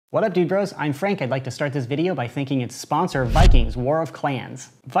What up, dude bros? I'm Frank. I'd like to start this video by thanking its sponsor, Vikings War of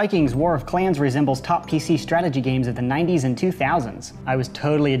Clans. Vikings War of Clans resembles top PC strategy games of the 90s and 2000s. I was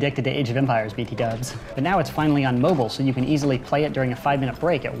totally addicted to Age of Empires, BT dubs. But now it's finally on mobile, so you can easily play it during a 5-minute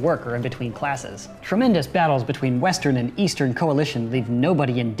break at work or in between classes. Tremendous battles between Western and Eastern Coalition leave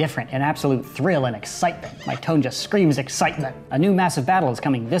nobody indifferent, an absolute thrill and excitement. My tone just screams excitement. A new massive battle is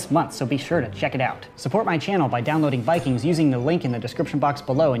coming this month, so be sure to check it out. Support my channel by downloading Vikings using the link in the description box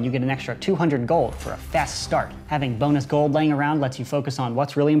below, and you get an extra 200 gold for a fast start. Having bonus gold laying around lets you focus on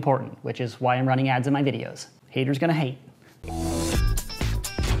what's really important, which is why I'm running ads in my videos. Haters gonna hate.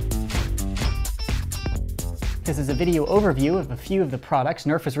 This is a video overview of a few of the products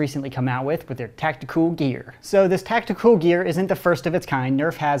Nerf has recently come out with their tactical gear. So this tactical gear isn't the first of its kind.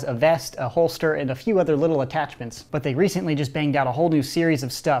 Nerf has a vest, a holster, and a few other little attachments, but they recently just banged out a whole new series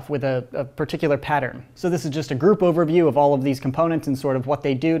of stuff with a particular pattern. So this is just a group overview of all of these components and sort of what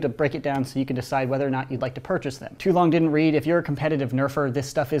they do to break it down so you can decide whether or not you'd like to purchase them. Too long didn't read. If you're a competitive Nerfer, this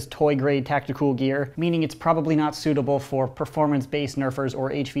stuff is toy grade tactical gear, meaning it's probably not suitable for performance-based Nerfers or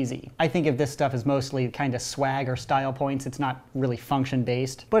HVZ. I think of this stuff as mostly kind of swag or style points. It's not really function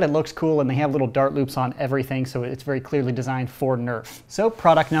based, but it looks cool and they have little dart loops on everything, so it's very clearly designed for Nerf. So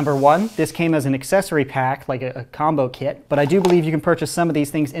product number one, this came as an accessory pack, like a combo kit, but I do believe you can purchase some of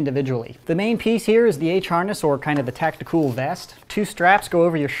these things individually. The main piece here is the H-harness, or kind of the tactical vest. Two straps go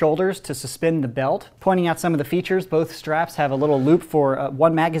over your shoulders to suspend the belt. Pointing out some of the features, both straps have a little loop for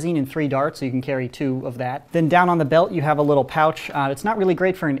one magazine and 3 darts, so you can carry 2 of that. Then down on the belt you have a little pouch. It's not really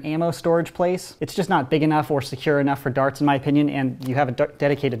great for an ammo storage place. It's just not big enough or secure enough for darts in my opinion, and you have a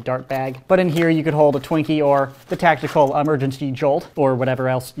dedicated dart bag. But in here you could hold a Twinkie or the tactical emergency jolt or whatever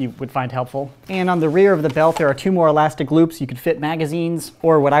else you would find helpful. And on the rear of the belt there are 2 more elastic loops. You could fit magazines,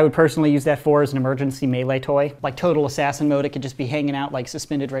 or what I would personally use that for is an emergency melee toy. Like Total Assassin mode, it could just be hanging out like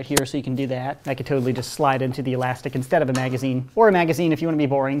suspended right here, so you can do that. I could totally just slide into the elastic instead of a magazine, or a magazine if you want to be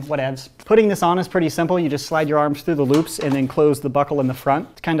boring, whatevs. Putting this on is pretty simple. You just slide your arms through the loops and then close the buckle in the front.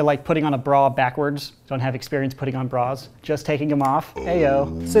 It's kind of like putting on a bra backwards. Don't have experience putting on bras, just taking them off.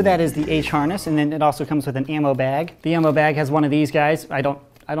 Heyo. So that is the H-harness, and then it also comes with an ammo bag. The ammo bag has one of these guys. I don't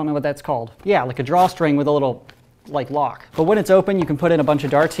know what that's called. Yeah, like a drawstring with a little like lock. But when it's open, you can put in a bunch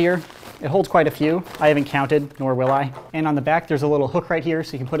of darts here. It holds quite a few. I haven't counted, nor will I. And on the back, there's a little hook right here,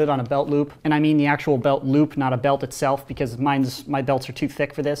 so you can put it on a belt loop. And I mean the actual belt loop, not a belt itself, because my belts are too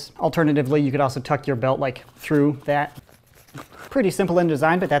thick for this. Alternatively, you could also tuck your belt like through that. Pretty simple in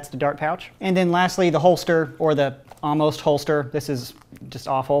design, but that's the dart pouch. And then lastly, the holster, or the almost holster. This is just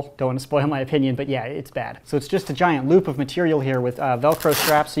awful. Don't want to spoil my opinion, but yeah, it's bad. So it's just a giant loop of material here with Velcro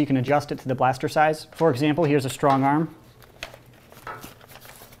straps, so you can adjust it to the blaster size. For example, here's a strong arm.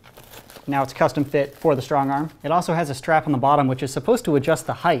 Now it's custom fit for the strong arm. It also has a strap on the bottom which is supposed to adjust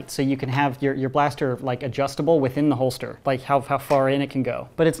the height, so you can have your blaster like adjustable within the holster, like how far in it can go.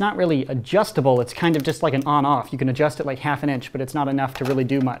 But it's not really adjustable, it's kind of just like an on-off. You can adjust it like ½ an inch, but it's not enough to really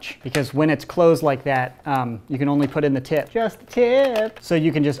do much, because when it's closed like that, you can only put in the tip. Just the tip! So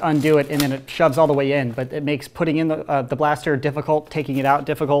you can just undo it and then it shoves all the way in, but it makes putting in the blaster difficult, taking it out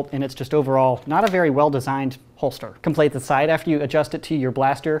difficult, and it's just overall not a very well-designed holster. Complete the side after you adjust it to your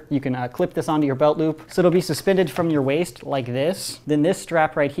blaster. You can clip this onto your belt loop, so it'll be suspended from your waist like this. Then this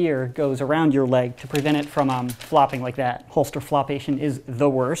strap right here goes around your leg to prevent it from flopping like that. Holster floppation is the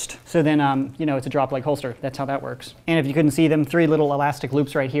worst. So then, you know, it's a drop leg holster. That's how that works. And if you couldn't see them, 3 little elastic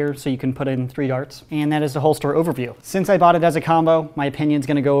loops right here, so you can put in 3 darts. And that is the holster overview. Since I bought it as a combo, my opinion's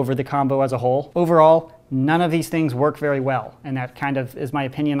gonna go over the combo as a whole. Overall, none of these things work very well, and that kind of is my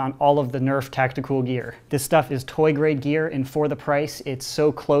opinion on all of the Nerf tactical gear. This stuff is toy grade gear, and for the price, it's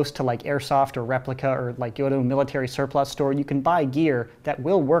so close to like airsoft or replica, or like go to a military surplus store, you can buy gear that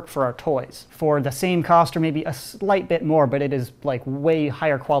will work for our toys. For the same cost or maybe a slight bit more, but it is like way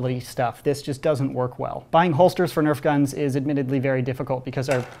higher quality stuff. This just doesn't work well. Buying holsters for Nerf guns is admittedly very difficult because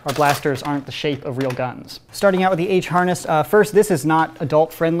our blasters aren't the shape of real guns. Starting out with the H-harness, first, this is not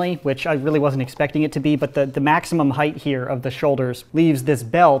adult friendly, which I really wasn't expecting it to be, but the maximum height here of the shoulders leaves this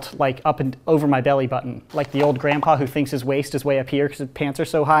belt like up and over my belly button. Like the old grandpa who thinks his waist is way up here because his pants are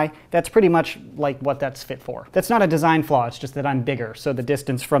so high. That's pretty much like what that's fit for. That's not a design flaw, it's just that I'm bigger, so the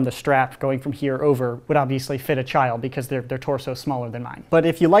distance from the strap going from here over would obviously fit a child because their torso is smaller than mine. But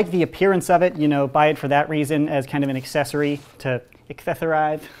if you like the appearance of it, you know, buy it for that reason as kind of an accessory to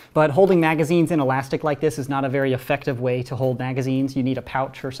accessorize. But holding magazines in elastic like this is not a very effective way to hold magazines. You need a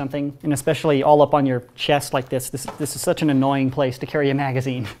pouch or something, and especially all up on your chest like this. This is such an annoying place to carry a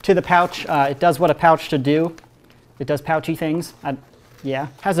magazine. To the pouch, it does what a pouch should do. It does pouchy things. Yeah.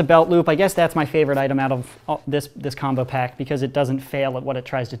 Has a belt loop. I guess that's my favorite item out of this combo pack because it doesn't fail at what it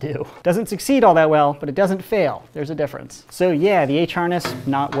tries to do. Doesn't succeed all that well, but it doesn't fail. There's a difference. So yeah, the H-harness,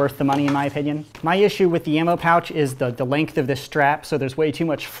 not worth the money in my opinion. My issue with the ammo pouch is the length of this strap, so there's way too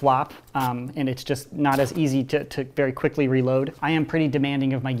much flop, and it's just not as easy to very quickly reload. I am pretty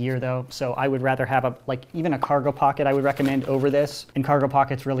demanding of my gear though, so I would rather have even a cargo pocket I would recommend over this, and cargo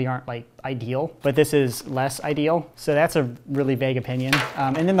pockets really aren't like ideal, but this is less ideal, so that's a really vague opinion.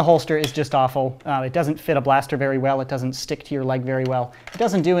 And then the holster is just awful. It doesn't fit a blaster very well, it doesn't stick to your leg very well, it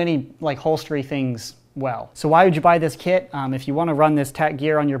doesn't do any like holstery things well. So why would you buy this kit? If you want to run this tack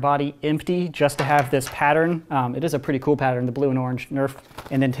gear on your body empty just to have this pattern, it is a pretty cool pattern, the blue and orange Nerf,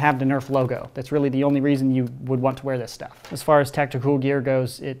 and then to have the Nerf logo. That's really the only reason you would want to wear this stuff. As far as tactical gear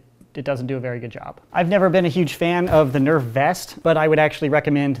goes, it doesn't do a very good job. I've never been a huge fan of the Nerf vest, but I would actually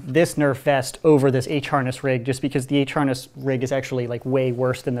recommend this Nerf vest over this H-harness rig just because the H-harness rig is actually like way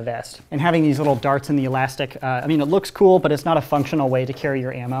worse than the vest. And having these little darts in the elastic, I mean, it looks cool, but it's not a functional way to carry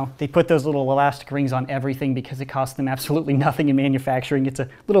your ammo. They put those little elastic rings on everything because it costs them absolutely nothing in manufacturing. It's a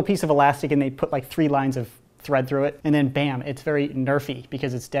little piece of elastic and they put like 3 lines of thread through it, and then bam, it's very Nerfy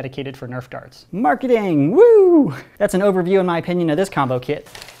because it's dedicated for Nerf darts. Marketing, woo! That's an overview in my opinion of this combo kit.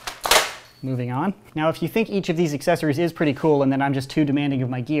 Moving on. Now, if you think each of these accessories is pretty cool and then I'm just too demanding of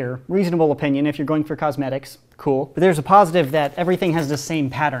my gear, reasonable opinion if you're going for cosmetics, cool. But there's a positive that everything has the same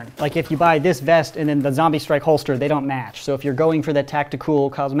pattern. Like if you buy this vest and then the Zombie Strike holster, they don't match. So if you're going for the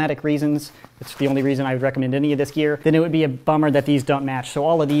tactical cosmetic reasons, it's the only reason I would recommend any of this gear, then it would be a bummer that these don't match. So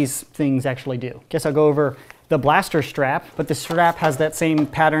all of these things actually do. Guess I'll go over the blaster strap, but the strap has that same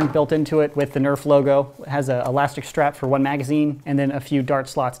pattern built into it with the Nerf logo. It has an elastic strap for 1 magazine and then a few dart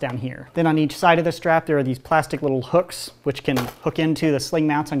slots down here. Then on each side of the strap there are these plastic little hooks which can hook into the sling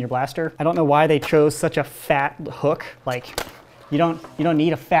mounts on your blaster. I don't know why they chose such a fat hook. Like, you don't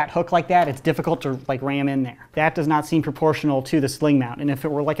need a fat hook like that. It's difficult to like ram in there. That does not seem proportional to the sling mount. And if it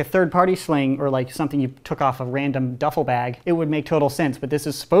were like a third-party sling or like something you took off a random duffel bag, it would make total sense. But this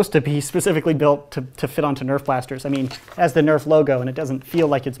is supposed to be specifically built to fit onto Nerf blasters. I mean, it has the Nerf logo and it doesn't feel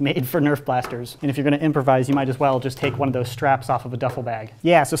like it's made for Nerf blasters. And if you're gonna improvise, you might as well just take one of those straps off of a duffel bag.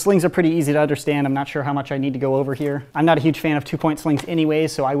 Yeah, so slings are pretty easy to understand. I'm not sure how much I need to go over here. I'm not a huge fan of 2-point slings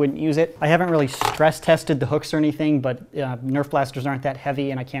anyways, so I wouldn't use it. I haven't really stress tested the hooks or anything, but Nerf blasters aren't that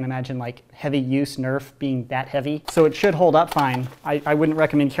heavy, and I can't imagine like heavy use Nerf being that heavy. So it should hold up fine. I wouldn't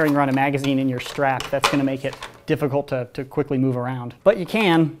recommend carrying around a magazine in your strap. That's gonna make it difficult to quickly move around. But you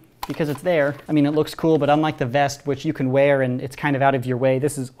can, because it's there. I mean, it looks cool, but unlike the vest, which you can wear and it's kind of out of your way,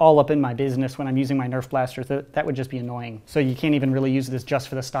 this is all up in my business when I'm using my Nerf blasters. That would just be annoying. So you can't even really use this just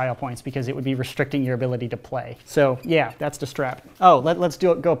for the style points because it would be restricting your ability to play. So yeah, that's the strap. Oh, let's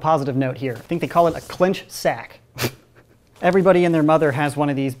go a positive note here. I think they call it a clinch sack. Everybody and their mother has one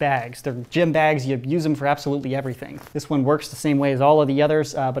of these bags. They're gym bags, you use them for absolutely everything. This one works the same way as all of the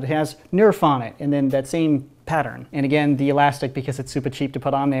others, but it has Nerf on it, and then that same pattern. And again, the elastic because it's super cheap to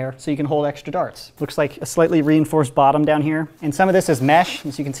put on there, so you can hold extra darts. Looks like a slightly reinforced bottom down here. And some of this is mesh,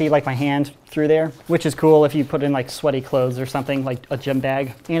 as you can see like my hand through there, which is cool if you put in like sweaty clothes or something, like a gym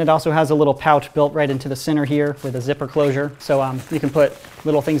bag. And it also has a little pouch built right into the center here with a zipper closure. So you can put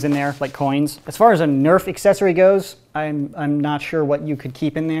little things in there like coins. As far as a Nerf accessory goes, I'm not sure what you could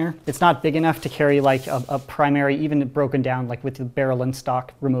keep in there. It's not big enough to carry like a primary, even broken down, like with the barrel and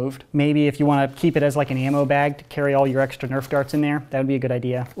stock removed. Maybe if you want to keep it as like an ammo bag to carry all your extra Nerf darts in there, that would be a good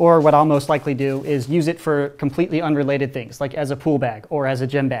idea. Or what I'll most likely do is use it for completely unrelated things, like as a pool bag or as a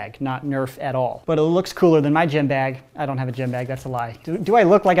gym bag, not Nerf at all. But it looks cooler than my gym bag. I don't have a gym bag, that's a lie. Do I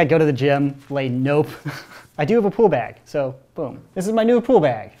look like I go to the gym? Nope. I do have a pool bag, so boom. This is my new pool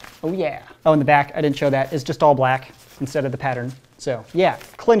bag. Oh yeah. Oh, in the back, I didn't show that. It's just all black instead of the pattern. So yeah,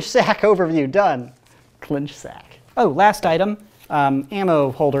 clinch sack overview, done. Clinch sack. Oh, last item,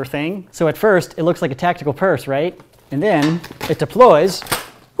 ammo holder thing. So at first, it looks like a tactical purse, right? And then it deploys,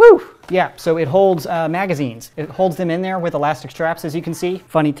 woo! Yeah, so it holds magazines. It holds them in there with elastic straps, as you can see.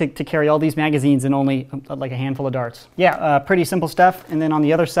 Funny to carry all these magazines in only like a handful of darts. Yeah, pretty simple stuff. And then on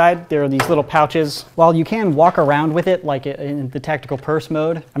the other side, there are these little pouches. While you can walk around with it, like in the tactical purse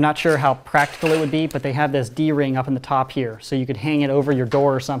mode, I'm not sure how practical it would be, but they have this D-ring up in the top here. So you could hang it over your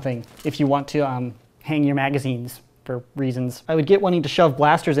door or something if you want to hang your magazines for reasons. I would get wanting to shove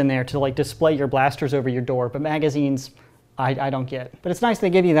blasters in there to like display your blasters over your door, but magazines, I don't get. But it's nice they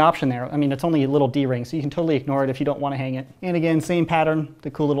give you the option there. I mean, it's only a little D-ring, so you can totally ignore it if you don't want to hang it. And again, same pattern,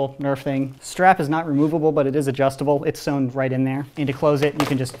 the cool little Nerf thing. Strap is not removable, but it is adjustable. It's sewn right in there. And to close it, you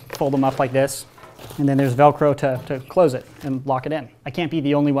can just fold them up like this. And then there's Velcro to close it and lock it in. I can't be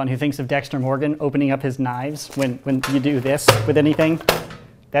the only one who thinks of Dexter Morgan opening up his knives when you do this with anything.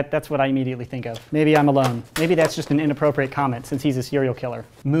 That's what I immediately think of. Maybe I'm alone. Maybe that's just an inappropriate comment since he's a serial killer.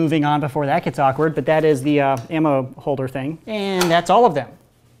 Moving on before that gets awkward, but that is the ammo holder thing. And that's all of them.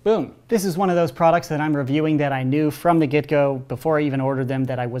 Boom. This is one of those products that I'm reviewing that I knew from the get-go, before I even ordered them,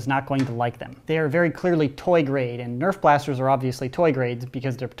 that I was not going to like them. They are very clearly toy grade, and Nerf blasters are obviously toy grades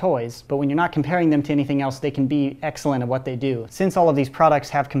because they're toys, but when you're not comparing them to anything else, they can be excellent at what they do. Since all of these products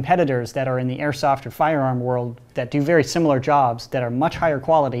have competitors that are in the airsoft or firearm world that do very similar jobs that are much higher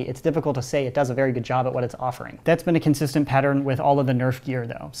quality, it's difficult to say it does a very good job at what it's offering. That's been a consistent pattern with all of the Nerf gear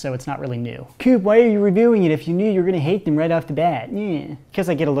though, so it's not really new. Coop, why are you reviewing it if you knew you were going to hate them right off the bat? Yeah. Because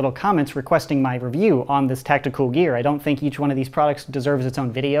I get a little comments requesting my review on this tactical gear. I don't think each one of these products deserves its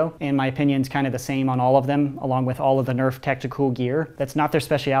own video, and my opinion's kind of the same on all of them, along with all of the Nerf tactical gear. That's not their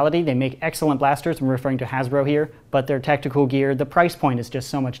speciality. They make excellent blasters, I'm referring to Hasbro here, but their tactical gear, the price point is just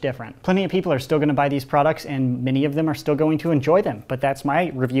so much different. Plenty of people are still going to buy these products, and many of them are still going to enjoy them, but that's my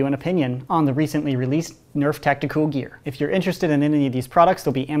review and opinion on the recently released Nerf tactical gear. If you're interested in any of these products,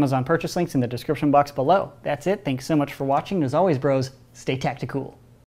 there'll be Amazon purchase links in the description box below. That's it. Thanks so much for watching. As always, bros, stay tactical.